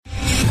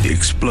The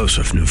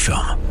explosive new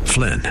film,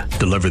 Flynn,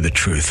 deliver the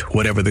truth,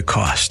 whatever the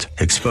cost,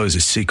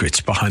 exposes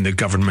secrets behind the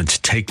government's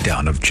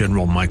takedown of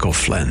General Michael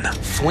Flynn.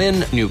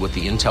 Flynn knew what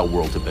the intel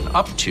world had been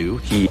up to.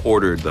 He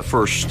ordered the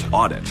first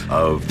audit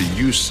of the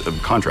use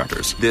of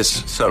contractors.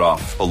 This set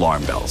off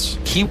alarm bells.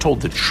 He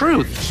told the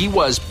truth. He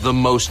was the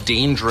most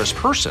dangerous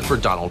person for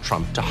Donald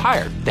Trump to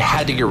hire. They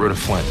had to get rid of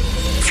Flynn.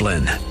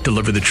 Flynn,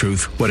 deliver the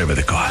truth, whatever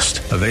the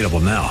cost. Available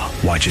now.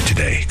 Watch it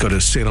today. Go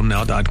to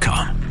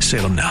salemnow.com.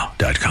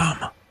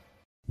 salemnow.com.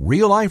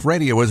 Real Life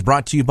Radio is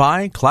brought to you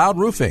by Cloud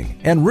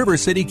Roofing and River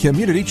City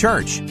Community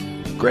Church.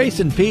 Grace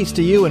and peace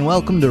to you, and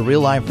welcome to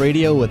Real Life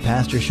Radio with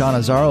Pastor Sean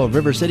Azzaro of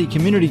River City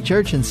Community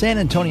Church in San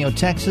Antonio,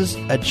 Texas,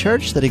 a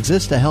church that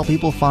exists to help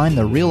people find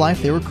the real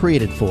life they were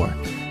created for.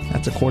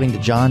 That's according to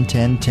John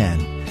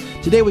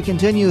 10:10. Today we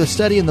continue the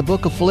study in the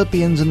book of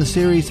Philippians in the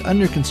series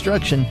Under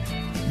Construction.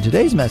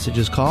 Today's message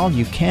is called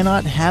You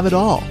Cannot Have It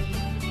All,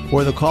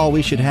 or the call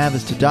we should have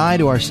is to die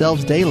to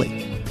ourselves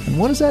daily. And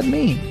what does that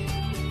mean?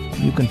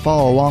 You can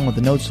follow along with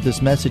the notes of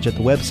this message at the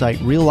website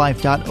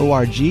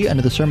reallife.org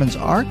under the Sermons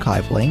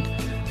Archive link.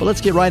 But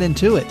let's get right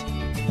into it.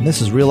 And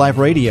this is Real Life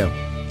Radio.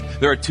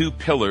 There are two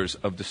pillars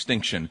of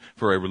distinction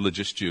for a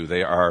religious Jew.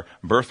 They are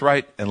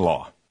birthright and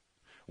law.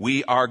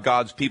 We are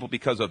God's people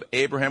because of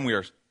Abraham. We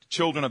are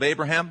children of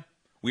Abraham.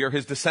 We are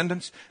his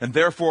descendants. And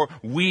therefore,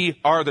 we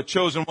are the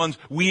chosen ones.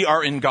 We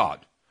are in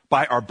God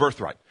by our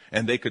birthright.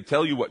 And they could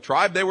tell you what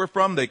tribe they were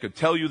from. They could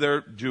tell you their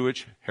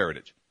Jewish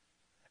heritage.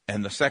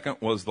 And the second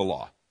was the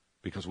law.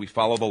 Because we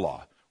follow the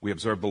law. We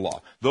observe the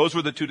law. Those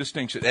were the two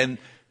distinctions. And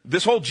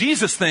this whole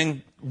Jesus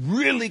thing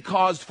really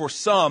caused for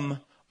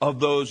some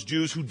of those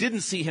Jews who didn't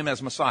see him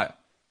as Messiah.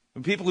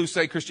 And people who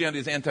say Christianity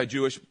is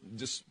anti-Jewish,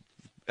 just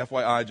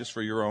FYI, just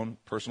for your own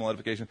personal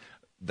edification,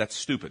 that's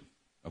stupid,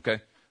 okay?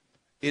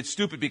 It's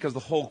stupid because the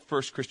whole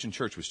first Christian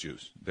church was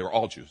Jews. They were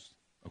all Jews,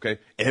 okay?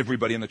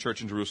 Everybody in the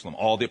church in Jerusalem,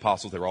 all the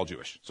apostles, they were all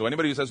Jewish. So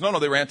anybody who says, no,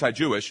 they were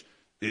anti-Jewish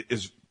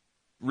is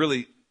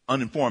really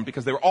uninformed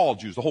because they were all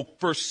Jews. The whole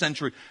first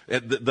century,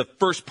 the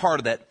first part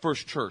of that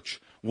first church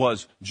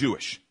was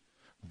Jewish.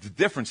 The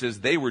difference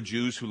is they were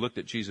Jews who looked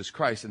at Jesus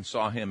Christ and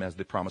saw him as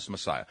the promised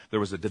Messiah.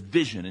 There was a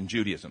division in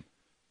Judaism.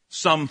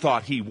 Some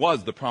thought he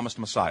was the promised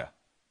Messiah.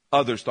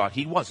 Others thought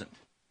he wasn't.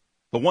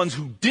 The ones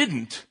who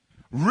didn't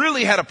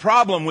really had a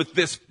problem with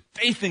this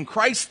faith in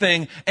Christ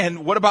thing,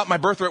 and what about my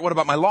birthright, what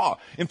about my law?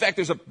 In fact,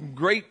 there's a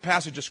great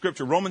passage of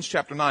Scripture, Romans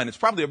chapter 9. It's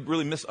probably a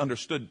really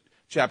misunderstood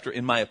chapter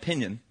in my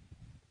opinion.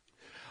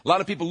 A lot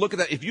of people look at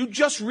that. If you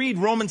just read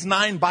Romans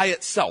 9 by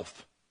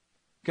itself,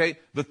 okay,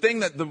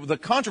 the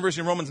controversy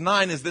in Romans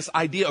 9 is this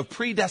idea of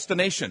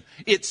predestination.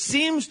 It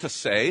seems to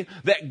say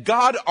that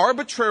God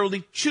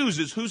arbitrarily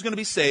chooses who's going to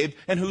be saved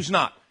and who's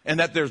not. And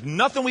that there's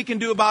nothing we can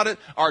do about it.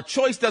 Our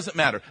choice doesn't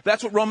matter.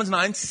 That's what Romans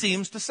 9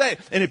 seems to say.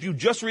 And if you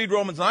just read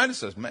Romans 9, it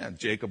says, man,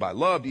 Jacob I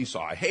loved,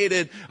 Esau I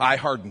hated, I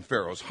hardened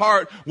Pharaoh's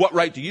heart. What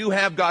right do you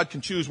have? God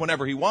can choose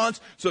whenever he wants.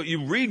 So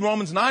you read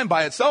Romans 9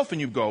 by itself and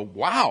you go,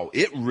 wow,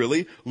 it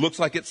really looks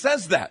like it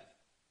says that.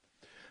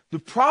 The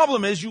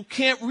problem is you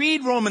can't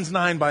read Romans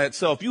 9 by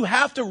itself. You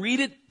have to read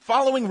it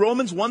following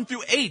Romans 1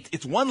 through 8.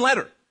 It's one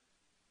letter.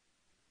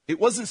 It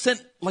wasn't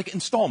sent like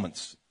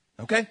installments,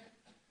 okay?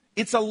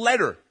 It's a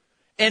letter.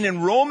 And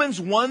in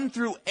Romans 1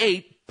 through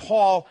 8,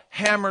 Paul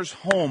hammers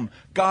home,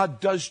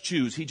 God does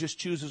choose. He just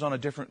chooses on a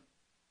different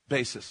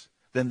basis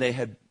than they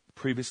had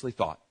previously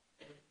thought.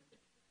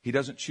 He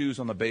doesn't choose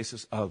on the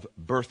basis of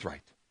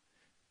birthright.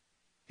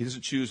 He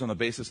doesn't choose on the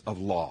basis of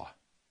law.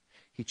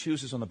 He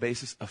chooses on the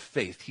basis of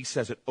faith. He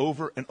says it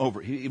over and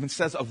over. He even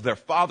says of their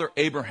father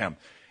Abraham,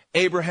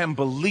 Abraham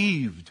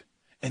believed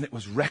and it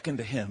was reckoned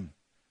to him,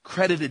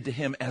 credited to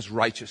him as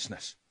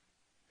righteousness.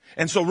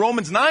 And so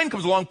Romans 9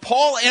 comes along.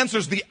 Paul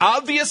answers the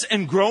obvious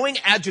and growing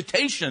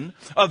agitation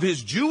of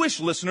his Jewish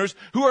listeners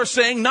who are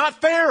saying,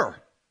 not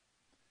fair.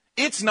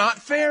 It's not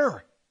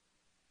fair.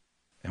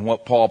 And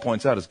what Paul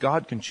points out is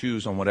God can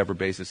choose on whatever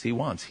basis he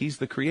wants. He's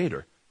the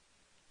creator.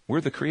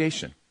 We're the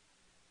creation.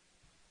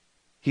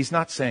 He's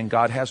not saying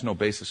God has no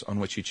basis on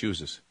which he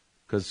chooses.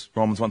 Because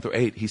Romans 1 through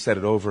 8, he said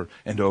it over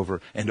and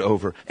over and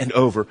over and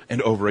over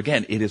and over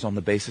again. It is on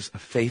the basis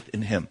of faith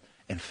in him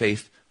and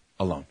faith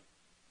alone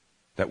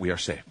that we are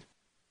saved.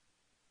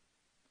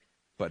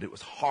 But it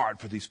was hard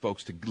for these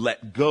folks to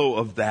let go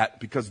of that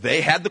because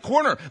they had the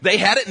corner. They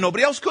had it,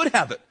 nobody else could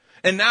have it.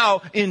 And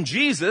now in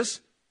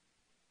Jesus,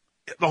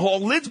 the whole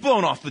lid's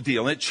blown off the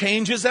deal and it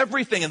changes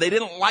everything, and they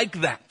didn't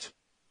like that.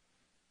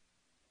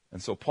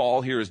 And so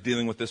Paul here is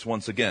dealing with this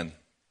once again.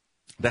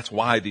 That's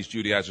why these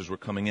Judaizers were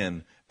coming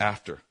in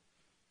after.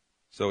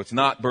 So it's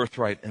not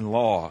birthright and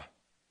law.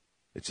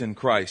 It's in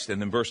Christ.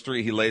 And in verse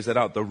 3, he lays that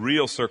out. The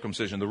real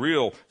circumcision, the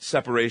real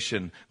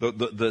separation,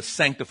 the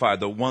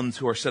sanctified, the ones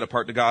who are set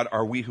apart to God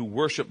are we who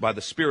worship by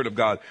the Spirit of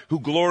God, who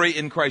glory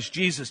in Christ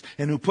Jesus,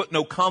 and who put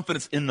no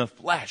confidence in the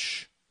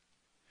flesh.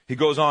 He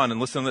goes on and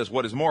listen to this.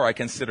 What is more, I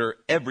consider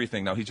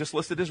everything. Now, he just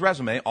listed his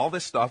resume, all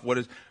this stuff.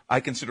 I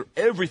consider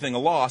everything a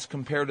loss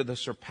compared to the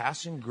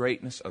surpassing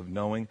greatness of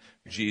knowing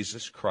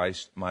Jesus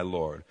Christ, my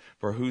Lord,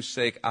 for whose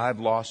sake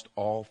I've lost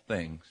all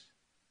things,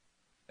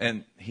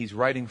 And he's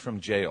writing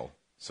from jail.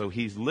 So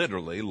he's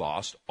literally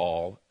lost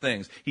all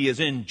things. He is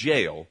in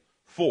jail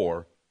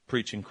for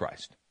preaching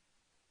Christ.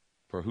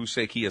 For whose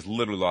sake he has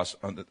literally lost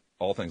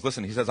all things.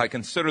 Listen, he says, I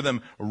consider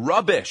them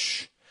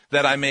rubbish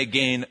that I may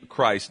gain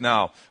Christ.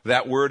 Now,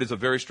 that word is a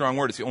very strong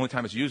word. It's the only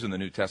time it's used in the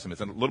New Testament.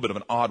 It's a little bit of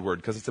an odd word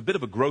because it's a bit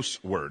of a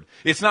gross word.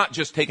 It's not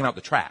just taking out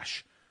the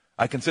trash.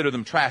 I consider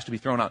them trash to be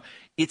thrown out.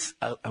 It's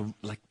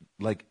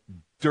like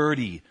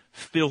dirty,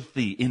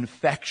 filthy,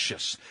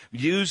 infectious,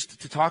 used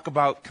to talk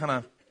about kind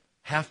of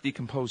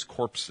half-decomposed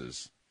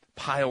corpses,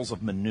 piles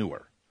of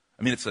manure.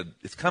 I mean,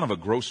 it's kind of a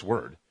gross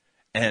word.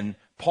 And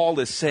Paul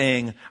is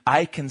saying,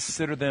 I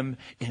consider them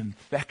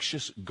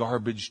infectious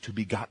garbage to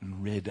be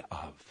gotten rid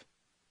of,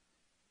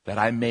 that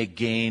I may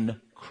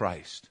gain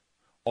Christ.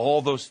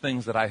 All those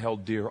things that I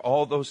held dear,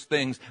 all those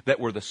things that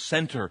were the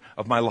center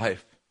of my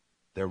life,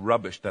 they're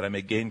rubbish, that I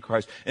may gain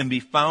Christ and be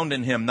found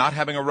in him, not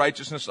having a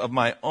righteousness of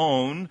my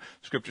own.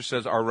 Scripture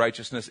says our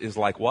righteousness is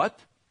like what?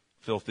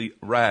 Filthy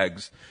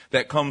rags.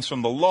 That comes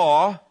from the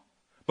law,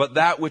 but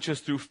that which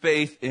is through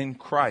faith in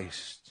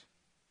Christ.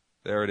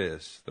 There it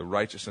is, the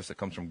righteousness that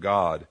comes from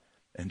God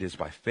and is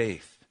by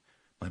faith.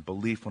 My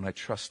belief when I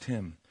trust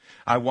him.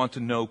 I want to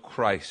know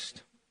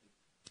Christ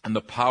and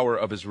the power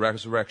of his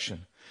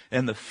resurrection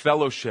and the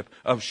fellowship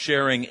of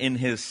sharing in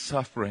his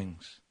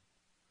sufferings.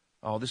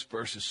 Oh, this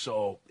verse is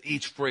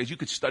each phrase, you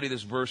could study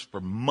this verse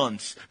for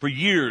months, for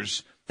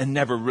years, and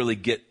never really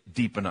get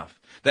deep enough.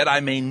 That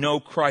I may know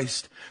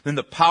Christ, then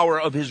the power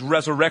of his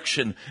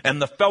resurrection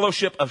and the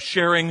fellowship of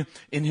sharing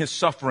in his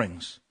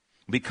sufferings,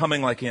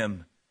 becoming like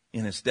him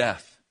in his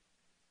death,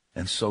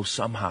 and so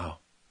somehow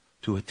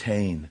to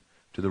attain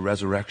to the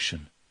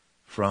resurrection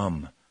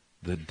from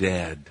the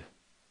dead.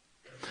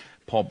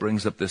 Paul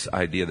brings up this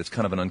idea that's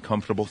kind of an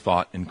uncomfortable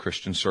thought in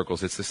Christian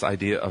circles. It's this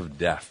idea of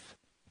death.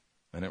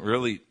 And it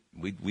really,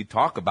 we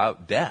talk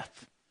about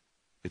death.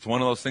 It's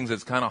one of those things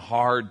that's kind of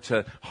hard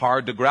to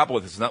grapple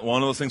with. It's not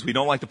one of those things we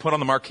don't like to put on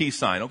the marquee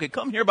sign. Okay,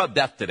 come hear about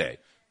death today,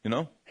 you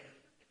know?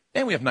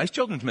 And we have nice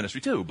children's ministry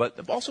too,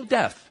 but also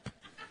death.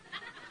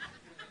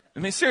 I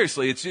mean,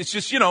 seriously, it's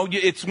just,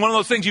 it's one of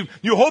those things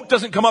you hope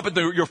doesn't come up at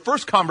your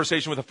first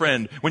conversation with a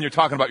friend when you're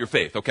talking about your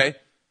faith, okay?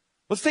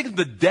 Let's take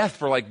the death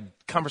for like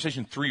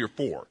conversation 3 or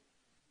 4.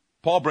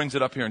 Paul brings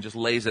it up here and just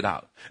lays it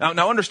out.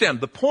 Now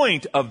understand, the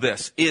point of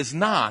this is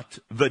not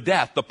the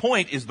death. The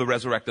point is the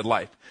resurrected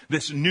life.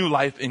 This new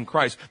life in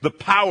Christ. The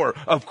power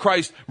of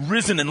Christ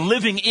risen and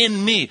living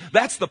in me.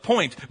 That's the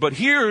point. But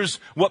here's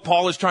what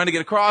Paul is trying to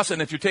get across.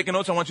 And if you're taking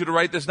notes, I want you to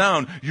write this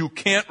down. You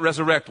can't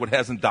resurrect what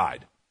hasn't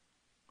died.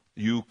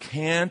 You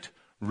can't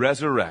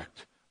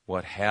resurrect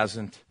what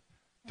hasn't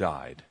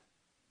died.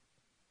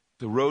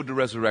 The road to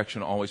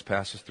resurrection always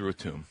passes through a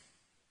tomb.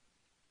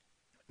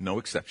 No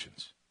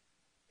exceptions.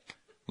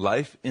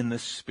 Life in the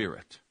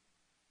Spirit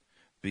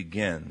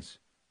begins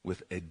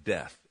with a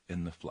death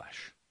in the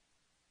flesh.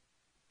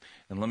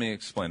 And let me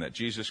explain that.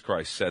 Jesus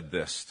Christ said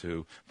this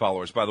to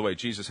followers. By the way,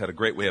 Jesus had a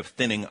great way of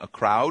thinning a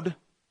crowd.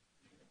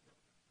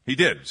 He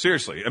did,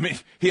 seriously. I mean,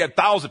 he had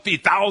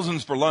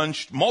thousands for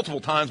lunch, multiple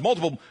times,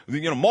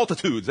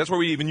 multitudes. That's where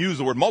we even use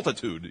the word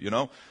multitude,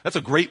 That's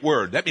a great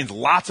word. That means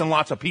lots and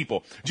lots of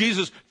people.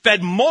 Jesus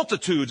fed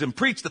multitudes and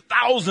preached to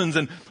thousands,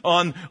 and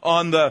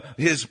on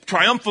his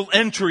triumphal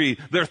entry,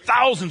 there are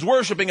thousands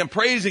worshiping and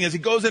praising as he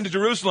goes into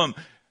Jerusalem.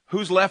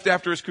 Who's left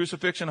after his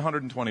crucifixion?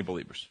 120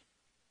 believers.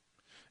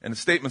 And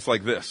statements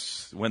like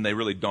this, when they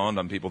really dawned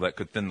on people that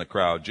could thin the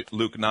crowd.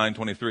 Luke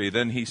 9:23,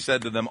 then he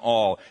said to them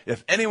all,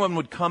 if anyone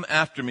would come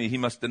after me, he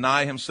must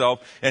deny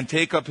himself and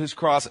take up his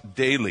cross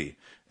daily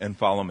and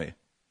follow me.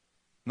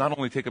 Not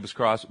only take up his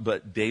cross,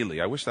 but daily.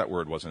 I wish that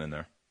word wasn't in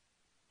there.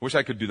 I wish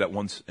I could do that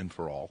once and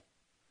for all.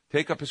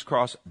 Take up his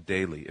cross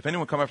daily. If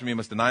anyone come after me, he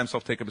must deny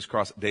himself, take up his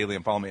cross daily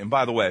and follow me. And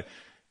by the way,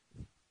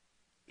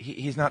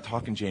 he's not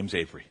talking James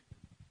Avery.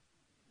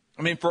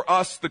 I mean, for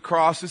us, the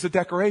cross is a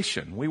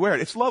decoration. We wear it.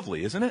 It's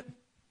lovely, isn't it?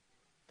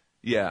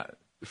 Yeah.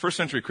 First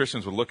century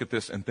Christians would look at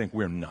this and think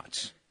we're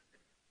nuts.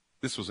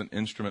 This was an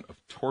instrument of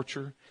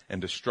torture and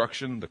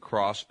destruction. The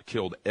cross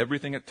killed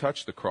everything it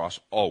touched. The cross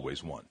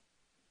always won.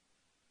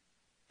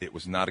 It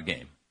was not a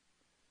game.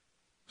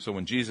 So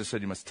when Jesus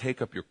said you must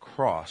take up your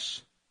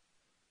cross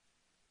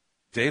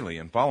daily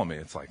and follow me,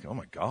 it's like, oh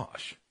my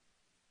gosh.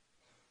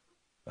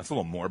 That's a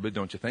little morbid,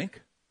 don't you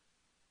think?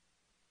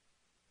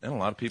 And a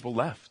lot of people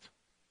left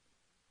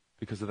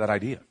because of that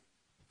idea.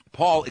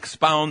 Paul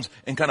expounds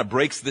and kind of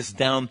breaks this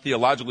down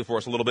theologically for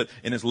us a little bit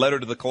in his letter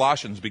to the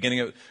Colossians,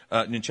 beginning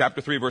in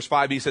chapter 3, verse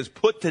 5. He says,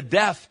 put to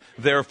death,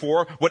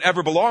 therefore,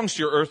 whatever belongs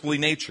to your earthly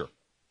nature.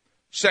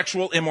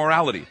 Sexual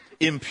immorality,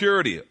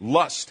 impurity,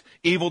 lust,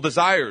 evil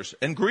desires,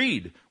 and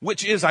greed,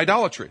 which is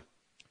idolatry.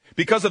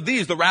 Because of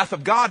these, the wrath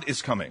of God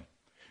is coming.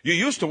 You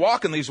used to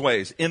walk in these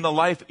ways in the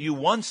life you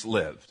once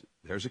lived.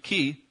 There's a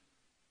key.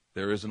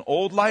 There is an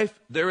old life.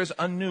 There is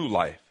a new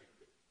life.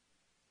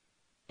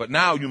 But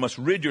now you must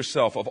rid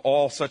yourself of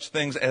all such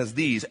things as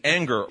these: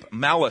 anger,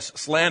 malice,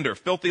 slander,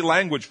 filthy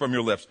language from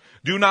your lips.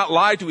 Do not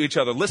lie to each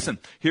other. Listen,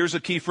 here's a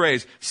key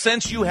phrase.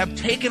 Since you have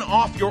taken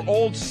off your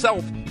old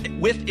self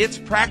with its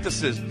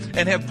practices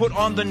and have put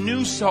on the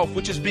new self,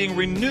 which is being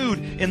renewed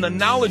in the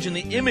knowledge and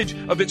the image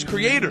of its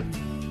creator.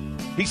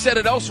 He said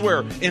it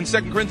elsewhere in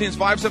 2 Corinthians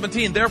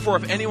 5:17. Therefore,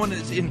 if anyone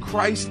is in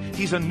Christ,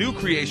 he's a new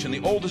creation.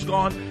 The old is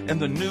gone and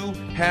the new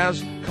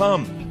has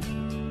come.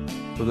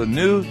 For the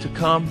new to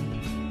come,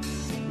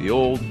 the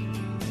old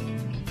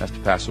has to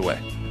pass away.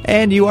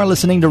 And you are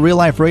listening to Real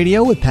Life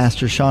Radio with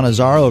Pastor Sean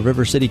Azzaro of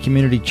River City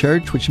Community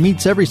Church, which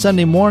meets every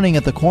Sunday morning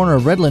at the corner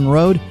of Redland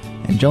Road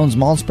and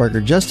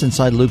Jones-Malzberger, just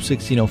inside Loop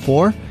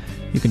 1604.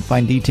 You can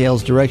find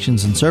details,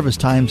 directions, and service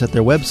times at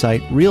their website,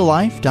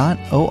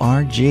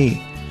 reallife.org.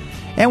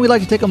 And we'd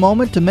like to take a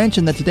moment to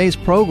mention that today's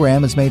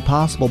program is made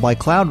possible by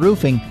Cloud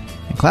Roofing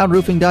and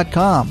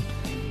cloudroofing.com.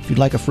 If you'd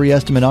like a free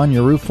estimate on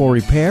your roof for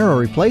repair or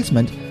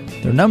replacement,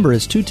 their number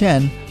is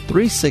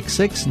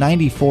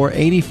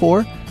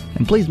 210-366-9484,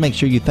 and please make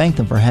sure you thank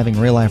them for having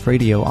Real Life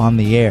Radio on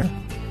the air.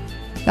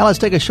 Now let's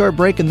take a short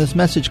break in this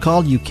message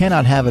called You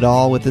Cannot Have It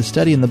All with this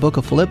study in the book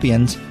of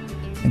Philippians,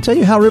 and tell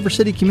you how River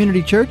City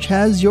Community Church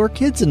has your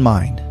kids in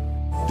mind.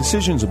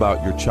 Decisions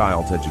about your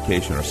child's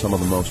education are some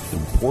of the most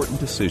important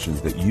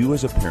decisions that you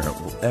as a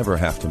parent will ever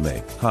have to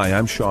make. Hi,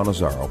 I'm Sean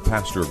Azzaro,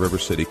 pastor of River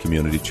City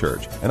Community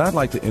Church, and I'd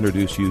like to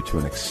introduce you to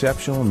an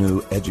exceptional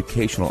new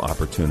educational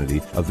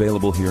opportunity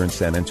available here in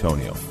San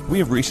Antonio. We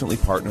have recently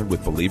partnered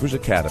with Believers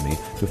Academy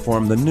to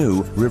form the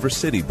new River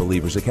City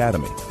Believers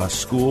Academy, a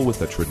school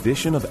with a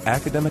tradition of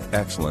academic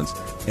excellence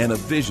and a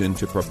vision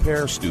to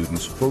prepare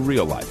students for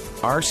real life.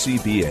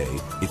 RCBA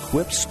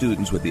equips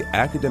students with the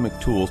academic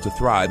tools to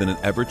thrive in an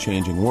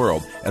ever-changing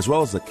world, as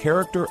well as the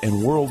character and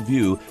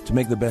worldview to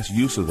make the best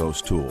use of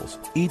those tools.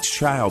 Each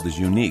child is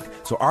unique,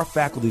 so our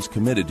faculty is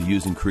committed to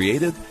using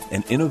creative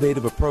and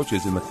innovative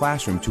approaches in the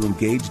classroom to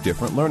engage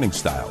different learning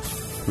styles.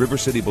 River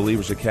City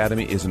Believers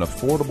Academy is an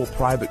affordable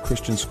private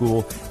Christian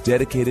school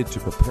dedicated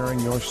to preparing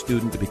your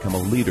student to become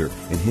a leader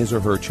in his or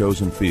her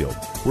chosen field.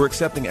 We're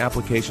accepting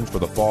applications for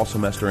the fall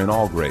semester in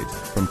all grades,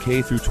 from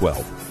K through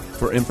 12.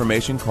 For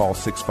information, call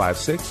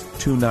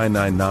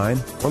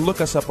 656-2999 or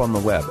look us up on the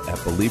web at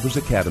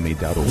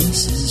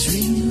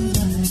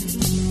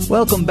believersacademy.org.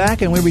 Welcome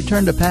back, and we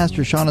return to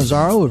Pastor Sean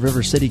Azzaro of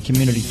River City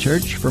Community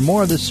Church for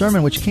more of this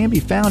sermon, which can be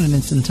found in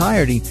its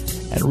entirety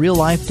at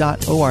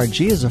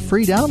reallife.org as a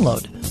free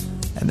download.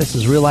 And this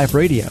is Real Life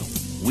Radio.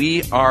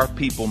 We are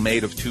people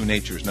made of two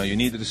natures. Now, you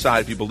need to decide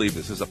if you believe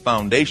this is a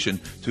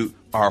foundation to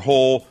our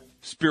whole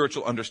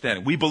spiritual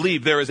understanding. We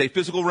believe there is a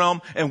physical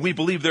realm, and we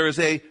believe there is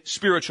a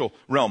spiritual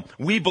realm.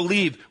 We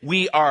believe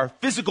we are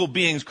physical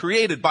beings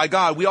created by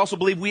God. We also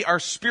believe we are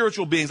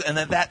spiritual beings, and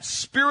that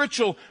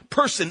spiritual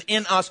person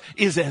in us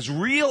is as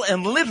real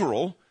and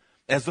literal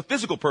as the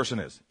physical person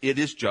is. It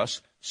is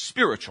just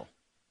spiritual.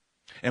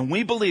 And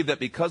we believe that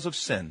because of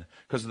sin,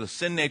 because of the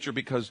sin nature,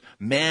 because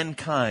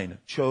mankind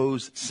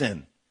chose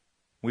sin,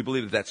 we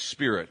believe that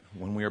spirit,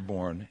 when we are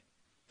born,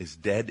 is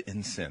dead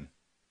in sin.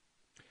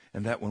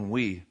 And that when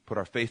we put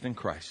our faith in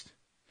Christ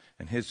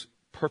and his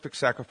perfect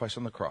sacrifice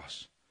on the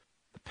cross,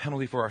 the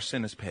penalty for our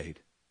sin is paid.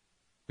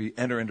 We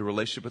enter into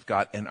relationship with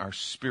God, and our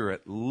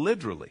spirit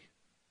literally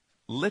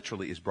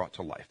is brought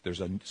to life.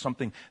 There's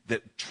something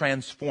that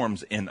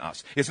transforms in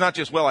us. It's not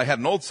just, well, I had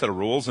an old set of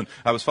rules, and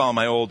I was following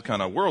my old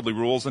kind of worldly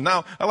rules, and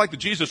now I like the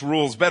Jesus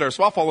rules better,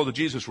 so I'll follow the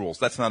Jesus rules.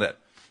 That's not it.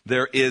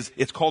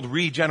 It's called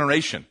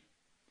regeneration.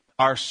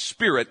 Our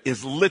spirit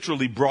is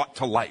literally brought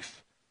to life.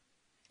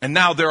 And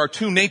now there are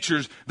two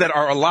natures that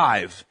are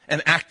alive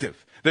and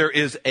active. There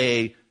is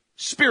a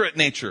spirit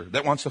nature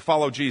that wants to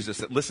follow Jesus,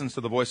 that listens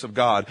to the voice of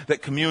God,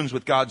 that communes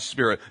with God's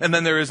spirit. And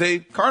then there is a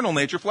carnal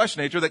nature, flesh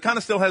nature, that kind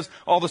of still has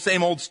all the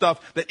same old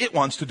stuff that it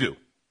wants to do.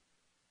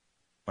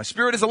 My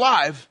spirit is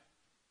alive,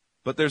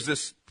 but there's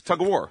this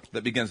tug of war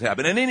that begins to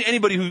happen. And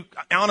anybody who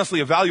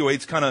honestly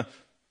evaluates kind of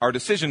our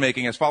decision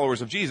making as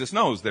followers of Jesus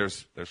knows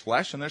there's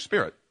flesh and there's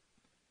spirit.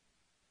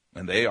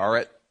 And they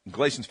are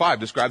Galatians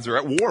 5 describes they're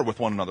at war with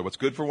one another. What's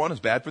good for one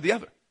is bad for the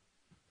other.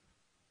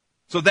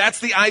 So that's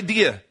the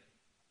idea.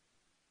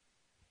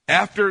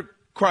 After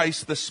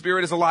Christ, the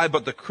spirit is alive,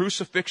 but the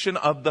crucifixion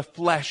of the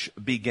flesh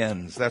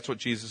begins. That's what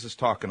Jesus is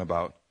talking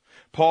about.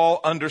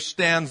 Paul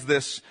understands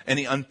this, and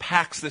he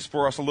unpacks this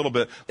for us a little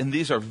bit. And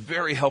these are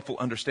very helpful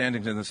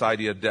understandings in this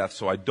idea of death,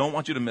 so I don't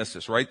want you to miss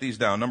this. Write these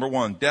down. Number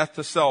one, death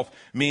to self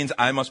means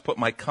I must put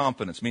my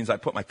confidence, means I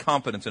put my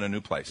confidence in a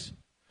new place.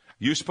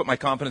 I used to put my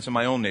confidence in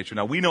my own nature.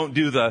 Now, we don't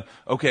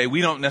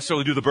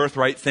necessarily do the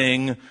birthright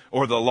thing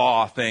or the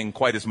law thing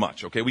quite as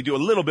much, okay? We do a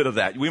little bit of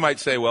that. We might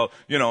say, well,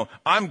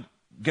 I'm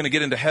going to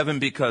get into heaven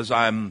because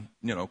I'm,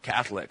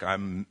 Catholic,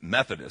 I'm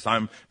Methodist,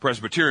 I'm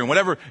Presbyterian,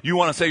 whatever you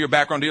want to say your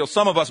background deal.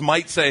 Some of us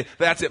might say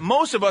that's it.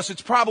 Most of us,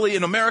 it's probably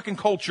in American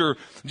culture,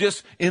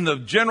 just in the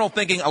general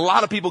thinking, a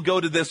lot of people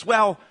go to this,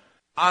 well,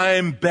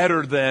 I'm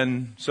better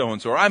than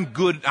so-and-so, or I'm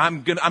good,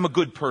 I'm a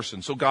good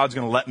person, so God's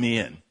going to let me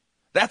in.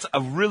 That's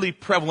a really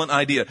prevalent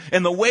idea.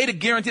 And the way to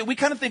guarantee it, we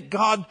kind of think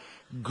God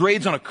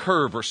grades on a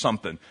curve or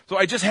something. So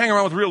I just hang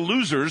around with real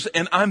losers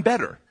and I'm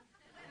better.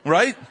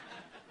 Right?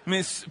 I mean,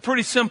 it's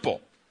pretty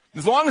simple.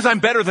 As long as I'm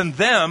better than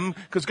them,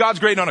 because God's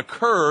grading on a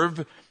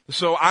curve,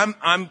 so I'm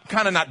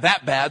kind of not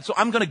that bad, so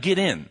I'm going to get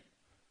in.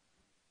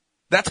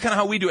 That's kind of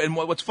how we do it. And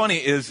what's funny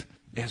is,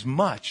 as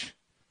much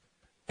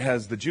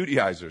as the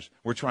Judaizers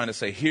were trying to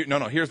say,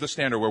 here's the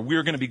standard where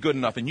we're going to be good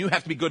enough and you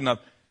have to be good enough,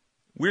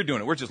 we're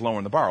doing it. We're just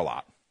lowering the bar a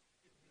lot.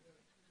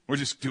 We're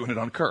just doing it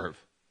on a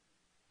curve.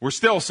 We're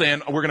still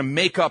saying we're going to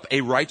make up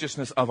a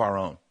righteousness of our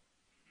own.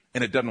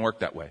 And it doesn't work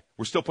that way.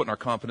 We're still putting our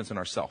confidence in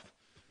ourselves.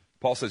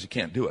 Paul says you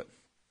can't do it.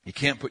 You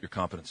can't put your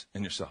confidence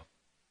in yourself.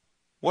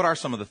 What are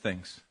some of the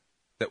things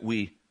that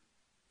we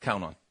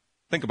count on?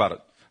 Think about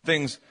it.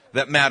 Things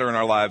that matter in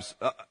our lives.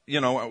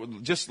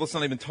 Let's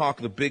not even talk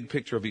the big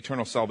picture of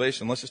eternal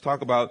salvation. Let's just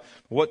talk about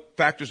what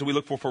factors do we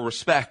look for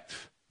respect,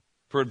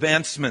 for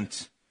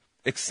advancement,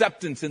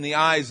 acceptance in the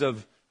eyes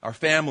of our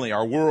family,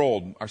 our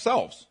world,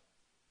 ourselves.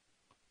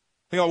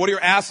 Think about what are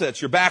your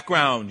assets, your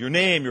background, your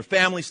name, your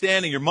family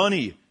standing, your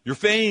money, your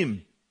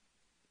fame,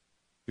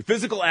 your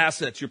physical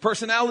assets, your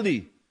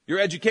personality, your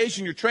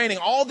education, your training,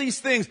 all these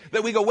things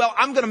that we go, well,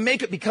 I'm going to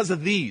make it because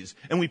of these.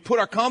 And we put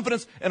our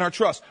confidence and our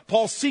trust.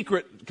 Paul's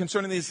secret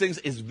concerning these things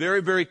is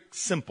very, very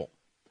simple.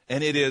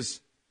 And it is,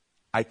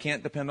 I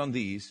can't depend on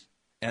these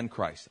and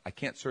Christ. I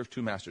can't serve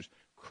two masters.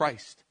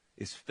 Christ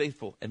is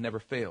faithful and never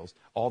fails.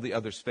 All the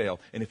others fail.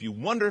 And if you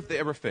wonder if they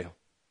ever fail,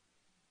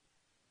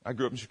 I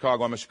grew up in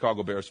Chicago. I'm a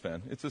Chicago Bears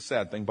fan. It's a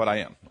sad thing, but I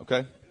am,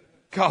 okay?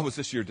 God, was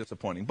this year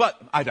disappointing.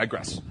 But I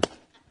digress.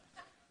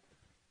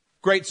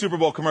 Great Super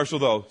Bowl commercial,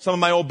 though. Some of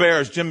my old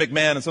Bears, Jim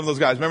McMahon and some of those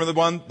guys. Remember the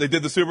one? They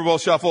did the Super Bowl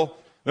shuffle.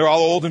 They're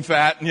all old and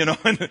fat,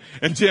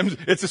 and Jim,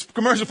 it's a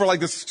commercial for like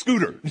this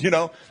scooter,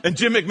 and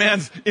Jim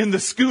McMahon's in the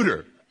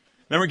scooter.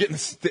 Remember getting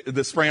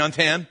the spray on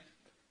tan?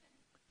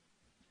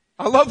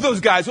 I love those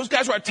guys. Those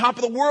guys were at top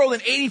of the world.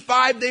 In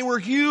 85, they were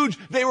huge.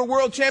 They were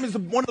world champions,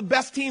 one of the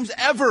best teams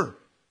ever.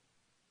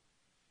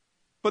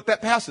 But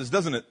that passes,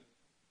 doesn't it?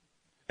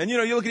 And you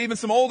look at even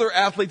some older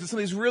athletes and some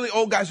of these really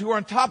old guys who are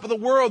on top of the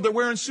world. They're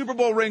wearing Super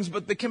Bowl rings,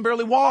 but they can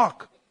barely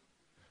walk.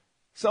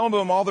 Some of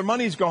them, all their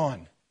money's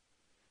gone.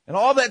 And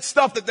all that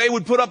stuff that they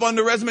would put up on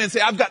their resume and say,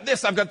 I've got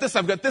this, I've got this,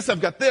 I've got this,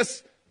 I've got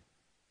this.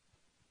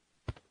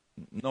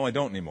 No, I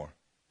don't anymore.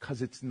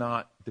 Because it's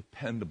not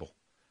dependable.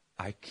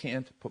 I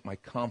can't put my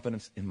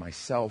confidence in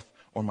myself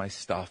or my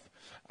stuff.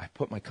 I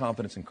put my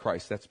confidence in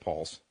Christ. That's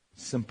Paul's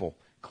simple,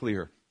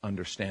 clear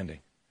understanding.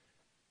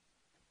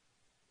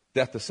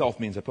 Death to self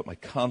means I put my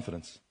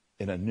confidence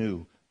in a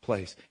new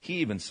place. He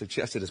even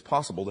suggested it's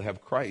possible to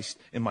have Christ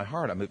in my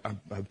heart.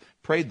 I've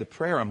prayed the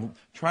prayer. I'm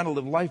trying to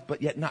live life,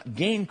 but yet not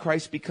gain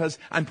Christ because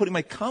I'm putting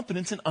my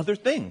confidence in other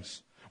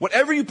things.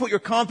 Whatever you put your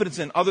confidence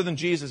in other than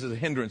Jesus is a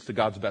hindrance to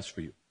God's best for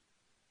you.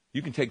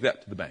 You can take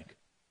that to the bank.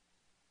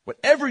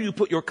 Whatever you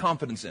put your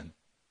confidence in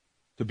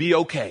to be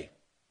okay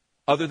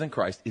other than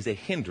Christ is a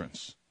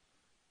hindrance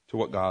to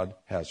what God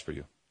has for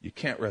you. You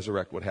can't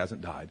resurrect what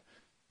hasn't died.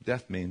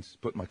 Death means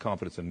put my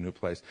confidence in a new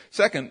place.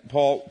 Second,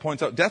 Paul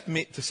points out, death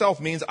to self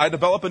means I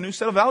develop a new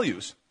set of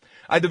values.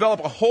 I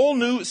develop a whole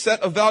new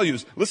set of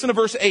values. Listen to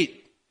verse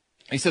 8.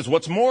 He says,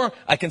 what's more,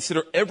 I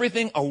consider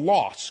everything a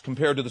loss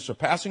compared to the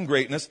surpassing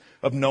greatness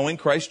of knowing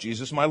Christ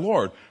Jesus my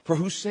Lord, for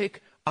whose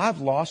sake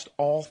I've lost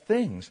all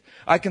things.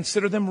 I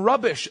consider them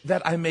rubbish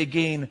that I may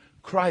gain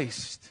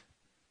Christ. Do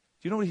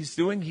you know what he's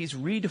doing? He's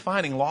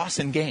redefining loss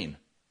and gain.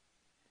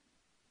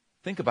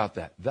 Think about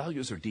that.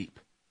 Values are deep.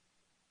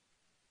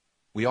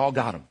 We all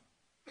got them.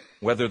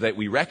 Whether that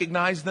we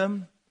recognize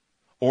them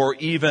or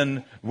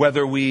even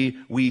whether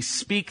we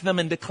speak them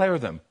and declare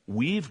them.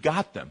 We've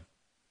got them.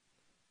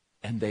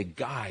 And they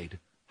guide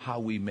how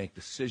we make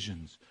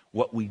decisions,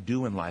 what we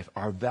do in life.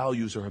 Our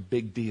values are a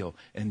big deal.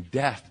 And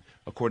death,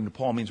 according to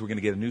Paul, means we're going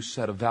to get a new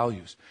set of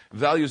values.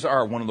 Values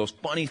are one of those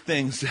funny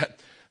things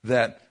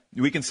that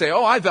we can say,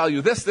 oh, I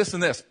value this, this,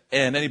 and this.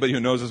 And anybody who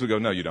knows us would go,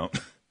 no, you don't.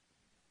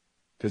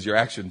 Because your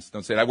actions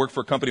don't say it. I worked for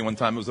a company one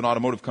time. It was an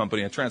automotive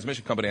company, a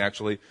transmission company,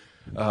 actually,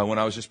 when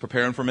I was just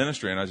preparing for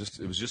ministry. And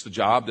it was just a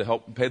job to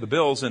help pay the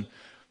bills. And,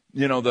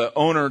 the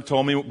owner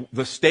told me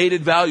the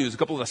stated values, a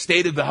couple of the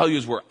stated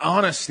values were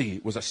honesty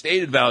was a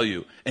stated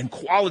value and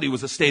quality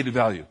was a stated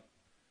value.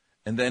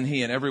 And then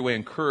he in every way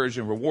encouraged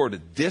and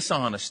rewarded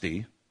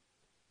dishonesty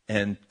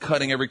and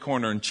cutting every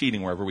corner and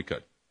cheating wherever we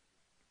could.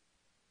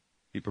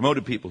 He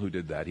promoted people who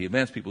did that. He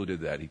advanced people who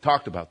did that. He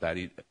talked about that.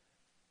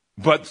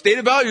 But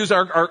stated values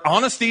are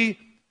honesty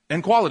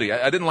and quality.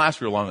 I didn't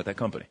last real long at that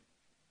company.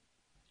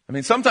 I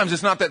mean, sometimes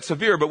it's not that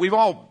severe, but we've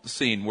all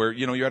seen where,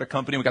 you're at a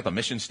company, we got the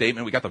mission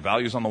statement, we got the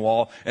values on the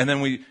wall, and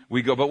then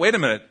we go, but wait a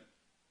minute,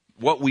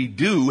 what we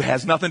do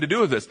has nothing to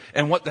do with this.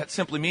 And what that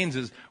simply means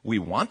is we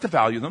want to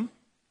value them.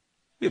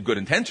 We have good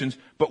intentions,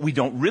 but we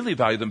don't really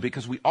value them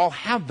because we all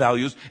have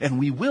values and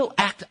we will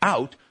act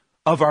out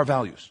of our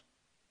values.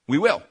 We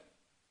will.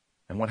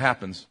 And what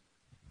happens?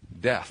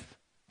 Death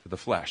to the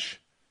flesh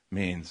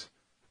means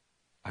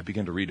I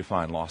begin to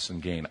redefine loss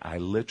and gain. I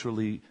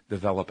literally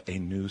develop a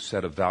new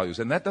set of values.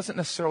 And that doesn't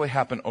necessarily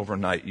happen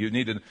overnight. You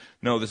need to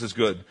know this is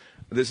good.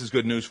 This is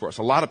good news for us.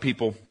 A lot of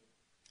people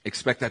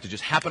expect that to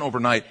just happen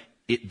overnight.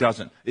 It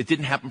doesn't. It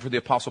didn't happen for the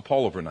Apostle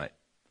Paul overnight.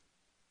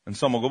 And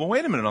some will go, well,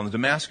 wait a minute. On the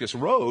Damascus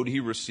Road, he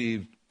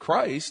received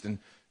Christ. And,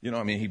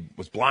 he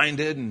was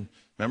blinded. And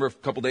remember, a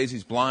couple days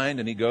he's blind.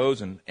 And he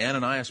goes and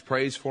Ananias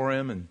prays for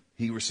him. And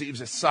he receives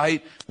his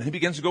sight. And he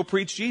begins to go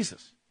preach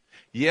Jesus.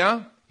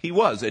 Yeah. He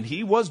was, and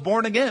he was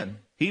born again.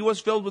 He was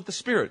filled with the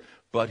Spirit,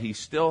 but he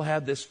still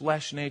had this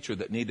flesh nature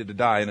that needed to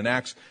die. And in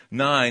Acts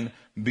 9,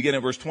 beginning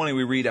at verse 20,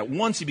 we read, at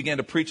once he began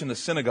to preach in the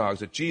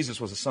synagogues that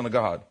Jesus was the Son of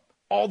God.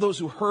 All those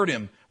who heard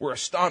him were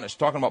astonished,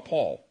 talking about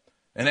Paul,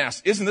 and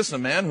asked, isn't this a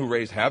man who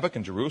raised havoc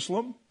in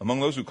Jerusalem among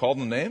those who called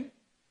on the name?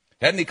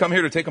 Hadn't he come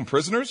here to take them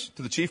prisoners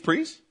to the chief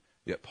priests?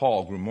 Yet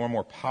Paul grew more and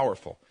more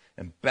powerful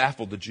and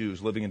baffled the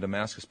Jews living in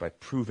Damascus by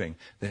proving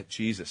that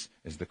Jesus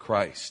is the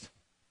Christ.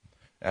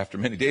 After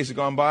many days had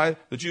gone by,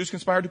 the Jews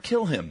conspired to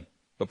kill him.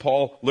 But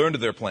Paul learned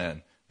of their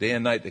plan. Day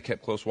and night they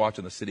kept close watch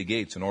on the city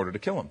gates in order to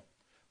kill him.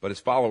 But his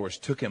followers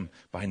took him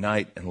by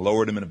night and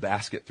lowered him in a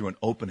basket through an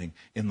opening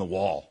in the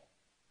wall.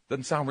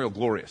 Doesn't sound real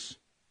glorious.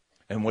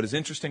 And what is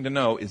interesting to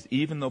know is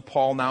even though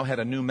Paul now had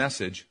a new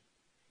message,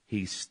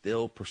 he's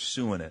still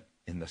pursuing it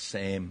in the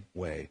same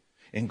way.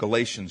 In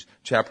Galatians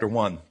chapter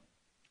 1,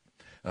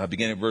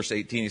 beginning at verse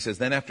 18, he says,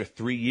 then after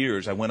 3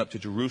 years, I went up to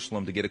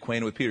Jerusalem to get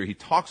acquainted with Peter. He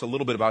talks a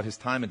little bit about his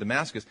time in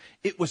Damascus.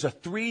 It was a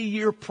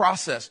 3-year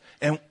process.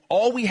 And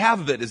all we have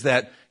of it is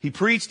that he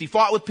preached, he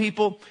fought with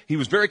people, he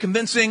was very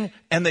convincing,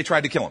 and they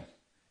tried to kill him.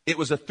 It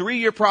was a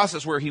 3-year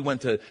process where he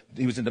was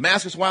in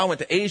Damascus a while, went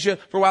to Asia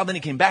for a while, then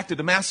he came back to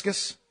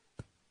Damascus.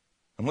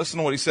 And listen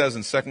to what he says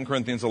in 2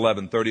 Corinthians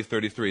 11,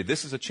 30-33.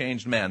 This is a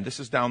changed man.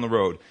 This is down the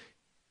road.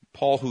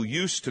 Paul, who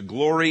used to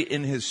glory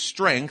in his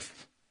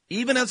strength,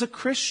 even as a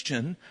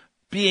Christian,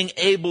 being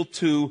able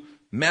to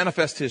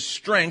manifest his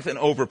strength and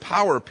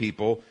overpower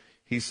people,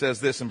 he says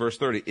this in verse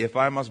 30, if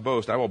I must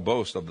boast, I will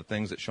boast of the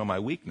things that show my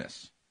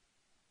weakness.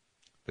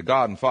 The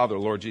God and Father,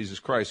 Lord Jesus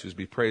Christ, who's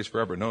be praised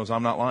forever, knows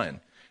I'm not lying.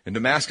 In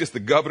Damascus, the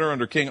governor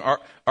under King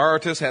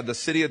Aretas had the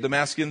city of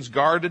Damascus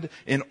guarded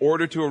in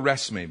order to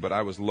arrest me, but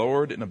I was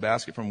lowered in a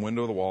basket from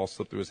window of the wall,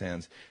 slipped through his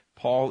hands.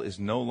 Paul is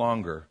no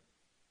longer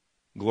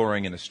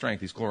glorying in his strength.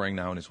 He's glorying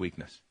now in his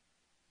weakness.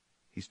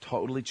 He's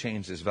totally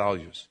changed his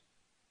values.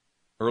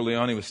 Early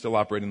on, he was still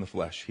operating in the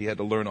flesh. He had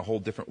to learn a whole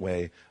different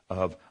way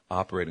of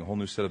operating, a whole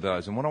new set of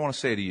values. And what I want to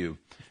say to you,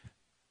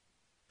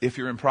 if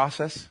you're in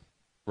process,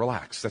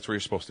 relax. That's where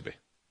you're supposed to be.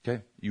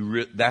 Okay?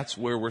 That's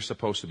where we're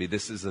supposed to be.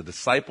 This is a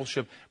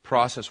discipleship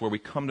process where we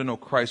come to know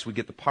Christ. We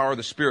get the power of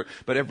the Spirit.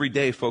 But every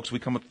day, folks, we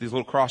come up to these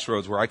little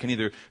crossroads where I can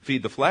either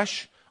feed the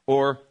flesh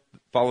or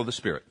follow the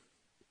Spirit.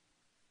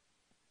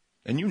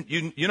 And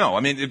you know,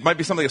 it might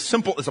be something as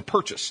simple as a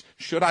purchase.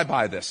 Should I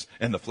buy this?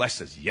 And the flesh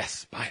says,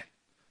 yes, buy it.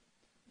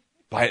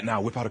 Buy it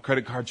now. Whip out a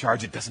credit card,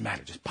 charge it. Doesn't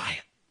matter. Just buy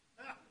it.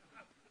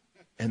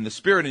 And the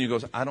Spirit in you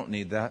goes, I don't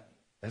need that.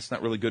 That's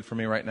not really good for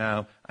me right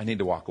now. I need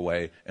to walk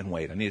away and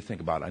wait. I need to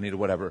think about it. I need to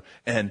whatever.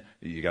 And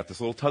you got this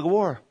little tug of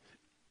war.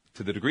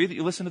 To the degree that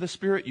you listen to the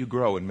Spirit, you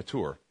grow and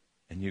mature.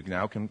 And you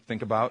now can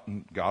think about,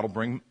 and God will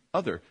bring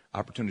other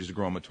opportunities to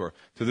grow and mature.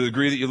 To the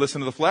degree that you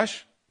listen to the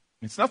flesh,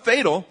 it's not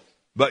fatal,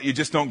 but you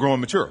just don't grow and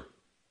mature.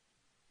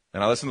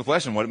 And I listen to the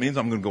flesh, and what it means,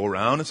 I'm going to go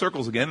around in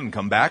circles again and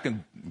come back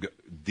and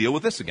deal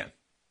with this again.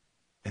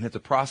 And it's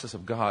a process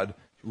of God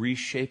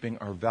reshaping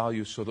our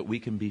values so that we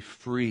can be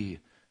free,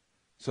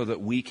 so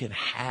that we can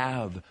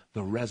have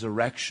the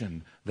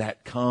resurrection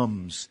that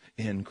comes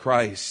in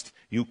Christ.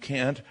 You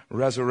can't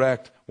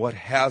resurrect what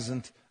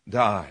hasn't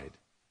died.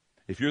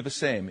 If you're the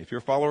same, if you're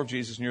a follower of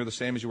Jesus and you're the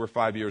same as you were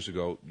 5 years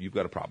ago, you've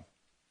got a problem.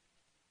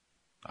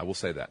 I will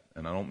say that.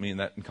 And I don't mean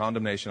that in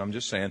condemnation. I'm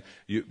just saying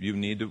you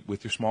need to,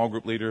 with your small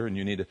group leader, and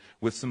you need to,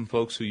 with some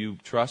folks who you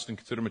trust and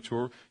consider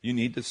mature, you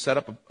need to set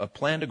up a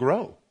plan to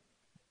grow.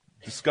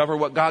 Discover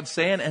what God's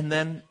saying, and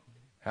then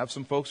have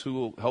some folks who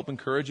will help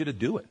encourage you to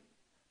do it.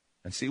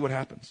 And see what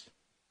happens.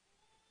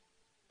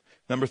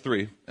 Number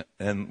 3,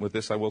 and with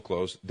this I will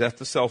close. Death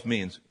to self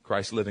means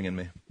Christ living in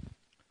me.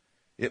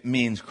 It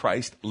means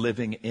Christ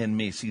living in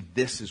me. See,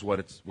 this is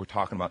what we're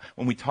talking about.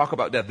 When we talk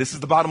about death, this is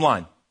the bottom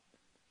line.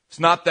 It's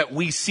not that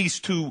we cease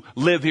to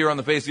live here on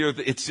the face of the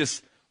earth. It's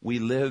just we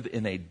live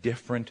in a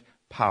different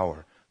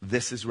power.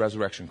 This is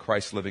resurrection,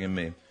 Christ living in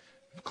me.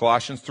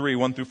 Colossians 3,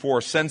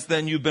 1-4. Since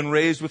then you've been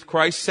raised with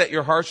Christ, set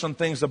your hearts on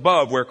things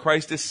above, where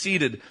Christ is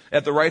seated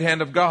at the right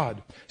hand of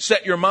God.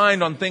 Set your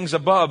mind on things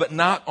above, but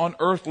not on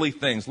earthly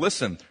things.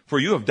 Listen, for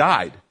you have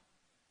died,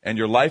 and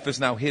your life is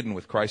now hidden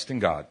with Christ in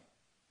God.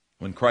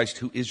 When Christ,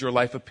 who is your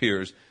life,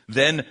 appears,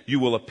 then you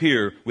will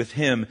appear with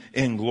him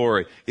in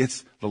glory.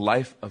 It's the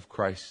life of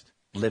Christ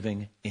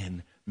living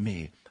in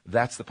me.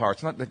 That's the power.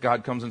 It's not that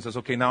God comes and says,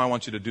 okay, now I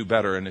want you to do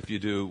better, and if you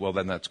do, well,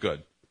 then that's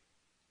good.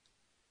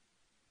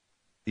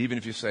 Even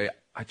if you say,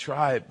 I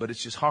tried, but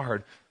it's just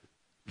hard,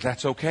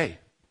 that's okay.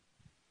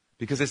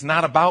 Because it's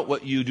not about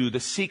what you do.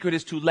 The secret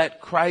is to let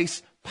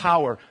Christ's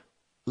power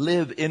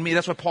live in me.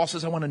 That's why Paul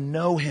says, I want to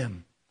know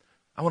him.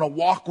 I want to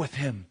walk with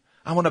him.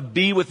 I want to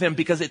be with him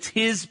because it's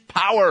his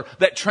power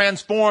that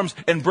transforms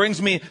and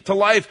brings me to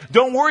life.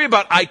 Don't worry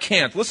about I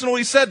can't. Listen to what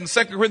he said in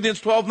 2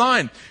 Corinthians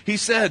 12:9. He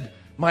said,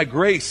 my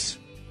grace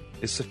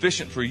is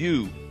sufficient for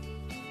you,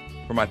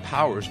 for my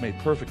power is made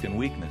perfect in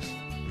weakness.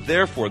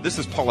 Therefore, this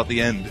is Paul at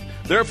the end,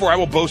 therefore I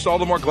will boast all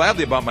the more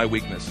gladly about my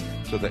weakness,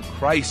 so that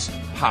Christ's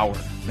power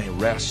may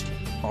rest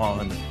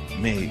on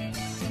me.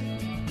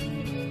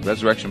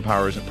 Resurrection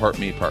power isn't part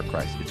me, part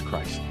Christ. It's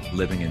Christ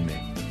living in me.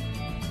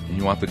 And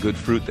you want the good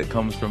fruit that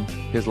comes from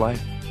his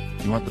life?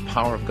 You want the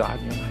power of God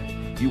in your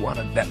life? You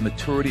want that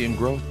maturity and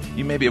growth?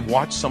 You maybe have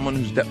watched someone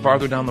who's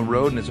farther down the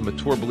road and is a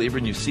mature believer,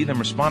 and you see them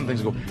respond to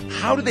things and go,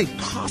 how do they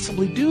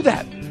possibly do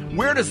that?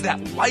 Where does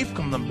that life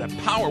come from, that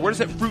power? Where does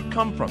that fruit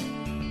come from?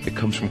 It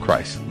comes from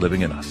Christ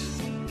living in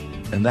us.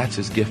 And that's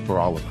his gift for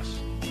all of us.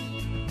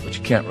 But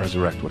you can't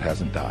resurrect what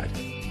hasn't died.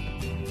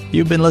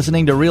 You've been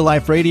listening to Real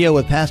Life Radio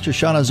with Pastor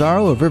Sean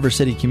Azzaro of River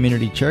City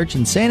Community Church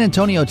in San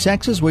Antonio,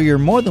 Texas, where you're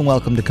more than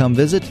welcome to come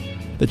visit.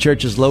 The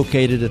church is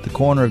located at the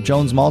corner of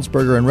Jones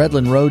Maltzberger and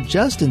Redland Road,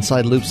 just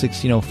inside Loop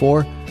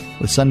 1604,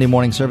 with Sunday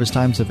morning service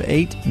times of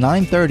 8,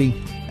 9:30,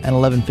 and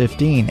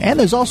 11:15. And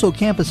there's also a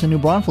campus in New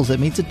Braunfels that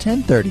meets at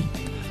 10:30.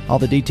 All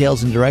the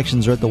details and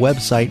directions are at the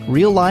website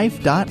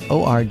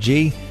reallife.org.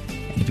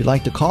 And if you'd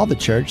like to call the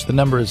church, the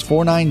number is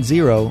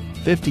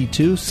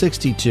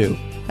 490-5262.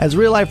 As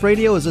Real Life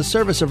Radio is a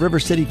service of River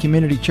City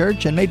Community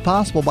Church and made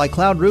possible by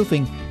Cloud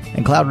Roofing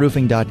and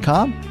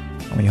cloudroofing.com.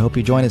 And we hope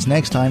you join us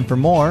next time for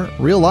more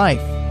Real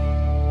Life.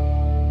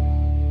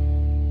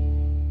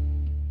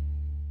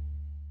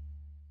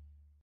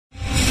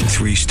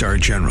 Three-star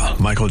General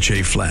Michael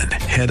J. Flynn,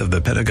 head of the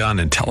Pentagon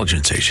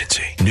Intelligence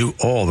Agency, knew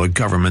all the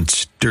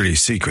government's dirty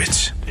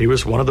secrets. He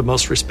was one of the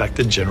most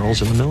respected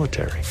generals in the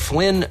military.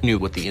 Flynn knew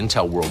what the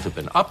intel world had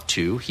been up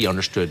to. He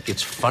understood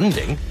its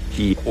funding.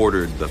 He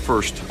ordered the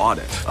first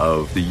audit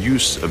of the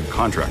use of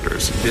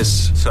contractors.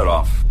 This set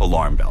off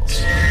alarm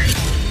bells.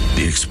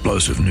 The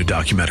explosive new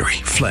documentary,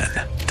 Flynn,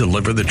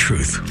 Deliver the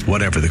Truth,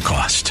 Whatever the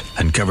Cost,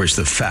 uncovers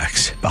the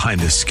facts behind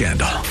this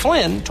scandal.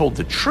 Flynn told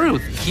the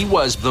truth. He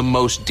was the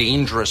most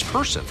dangerous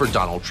person for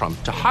Donald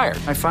Trump to hire.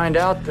 I find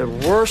out the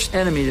worst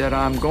enemy that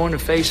I'm going to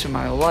face in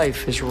my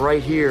life is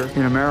right here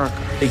in America.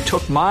 They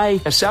took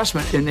my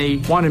assessment and they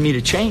wanted me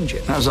to change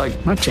it. And I was like,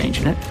 I'm not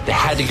changing it. They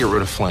had to get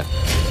rid of Flynn.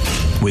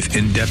 With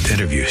in-depth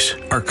interviews,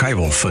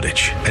 archival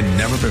footage, and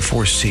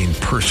never-before-seen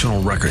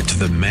personal records of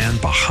the man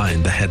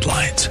behind the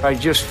headlines. I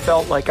just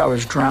felt like I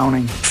was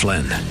drowning.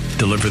 Flynn,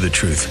 Deliver the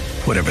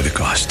Truth, Whatever the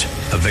Cost.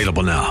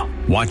 Available now.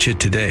 Watch it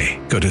today.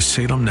 Go to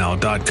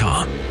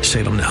salemnow.com.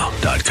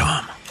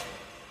 salemnow.com.